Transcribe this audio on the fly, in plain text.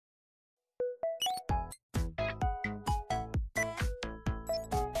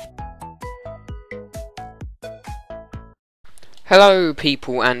Hello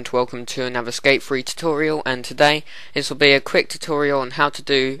people, and welcome to another skate free tutorial, and today this will be a quick tutorial on how to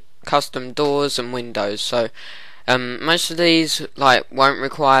do custom doors and windows. So most of these won't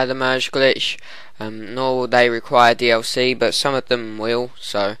require the merge glitch, nor will they require DLC, but some of them will.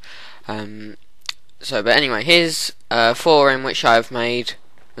 But anyway, here's 4 in which I've made,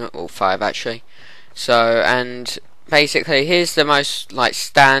 or 5 actually. So, and basically here's the most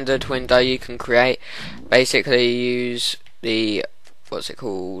standard window you can create. Basically use the, what's it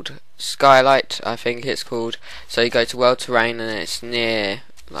called, skylight I think it's called. So you go to world terrain and it's near,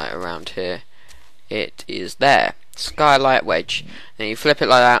 around here, it is there, skylight wedge. Then you flip it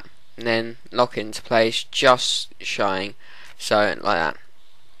like that and then lock into place, just showing, so like that.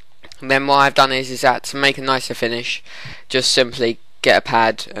 And then what I've done is that to make a nicer finish, just simply get a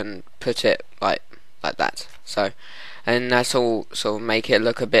pad and put it like that. So, and that's all sort of make it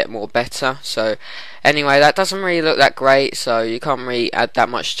look a bit more better. So anyway, that doesn't really look that great, so you can't really add that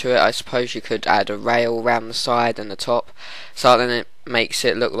much to it. I suppose you could add a rail around the side and the top, so then it makes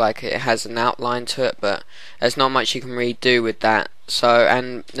it look like it has an outline to it, but there's not much you can really do with that. So,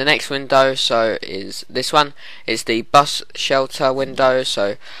 and the next window is this one. It's the bus shelter window.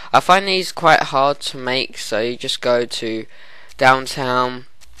 So I find these quite hard to make, so you just go to downtown,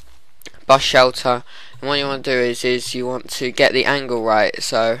 bus shelter, and what you want to do is you want to get the angle right.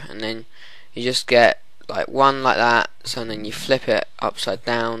 So, and then you just get one like that, so then you flip it upside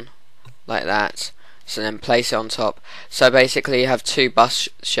down like that, so then place it on top. So basically you have 2 bus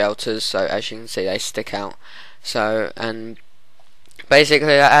shelters, so as you can see they stick out. So, and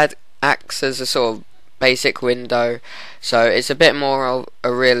basically that acts as a sort of basic window, so it's a bit more of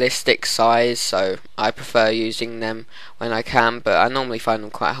a realistic size, so I prefer using them when I can, but I normally find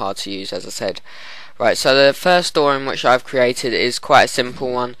them quite hard to use, as I said. Right, so the first door in which I've created is quite a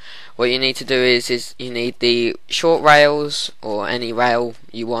simple one. What you need to do is you need the short rails, or any rail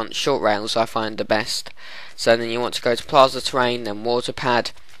you want. Short rails I find the best. So then you want to go to plaza terrain, then water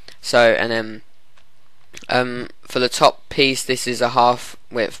pad. So, and then for the top piece, this is a half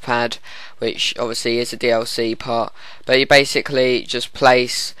width pad, which obviously is a DLC part, but you basically just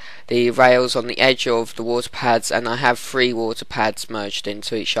place the rails on the edge of the water pads, and I have 3 water pads merged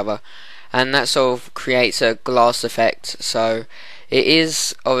into each other, and that sort of creates a glass effect. So it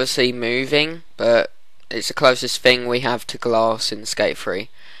is obviously moving, but it's the closest thing we have to glass in Skate 3.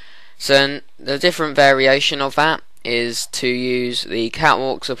 So the different variation of that is to use the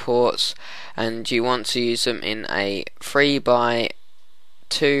catwalk supports, and you want to use them in a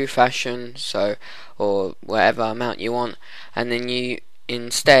 3x2 fashion, so, or whatever amount you want, and then you,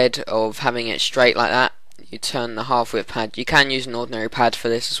 instead of having it straight like that, you turn the half width pad. You can use an ordinary pad for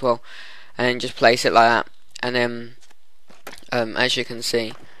this as well, and just place it like that, and then as you can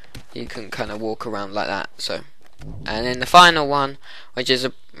see, you can kind of walk around like that. So, and then the final one, which is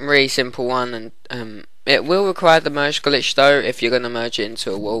a really simple one, and it will require the merge glitch though if you're going to merge it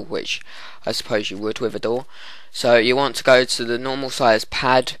into a wall, which I suppose you would with a door. So you want to go to the normal size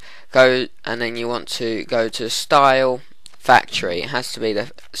pad, and then you want to go to style factory. It has to be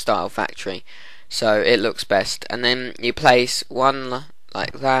the style factory, so it looks best, and then you place one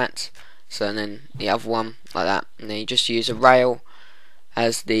like that, so and then the other one like that, and then you just use a rail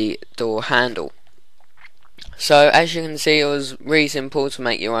as the door handle. So as you can see, it was really simple to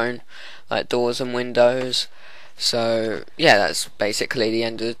make your own doors and windows. So yeah, that's basically the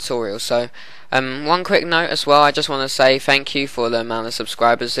end of the tutorial. So one quick note as well, I just want to say thank you for the amount of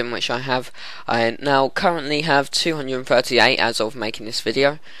subscribers in which I have. I now currently have 238 as of making this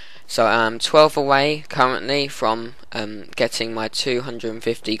video, so I'm 12 away currently from getting my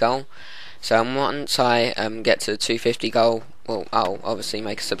 250 goal. So once I get to the 250 goal, well, I'll obviously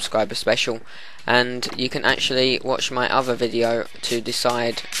make a subscriber special, and you can actually watch my other video to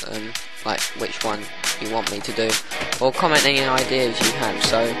decide which one you want me to do, or comment any ideas you have.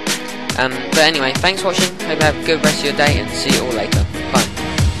 So but anyway, thanks for watching, hope you have a good rest of your day, and see you all later.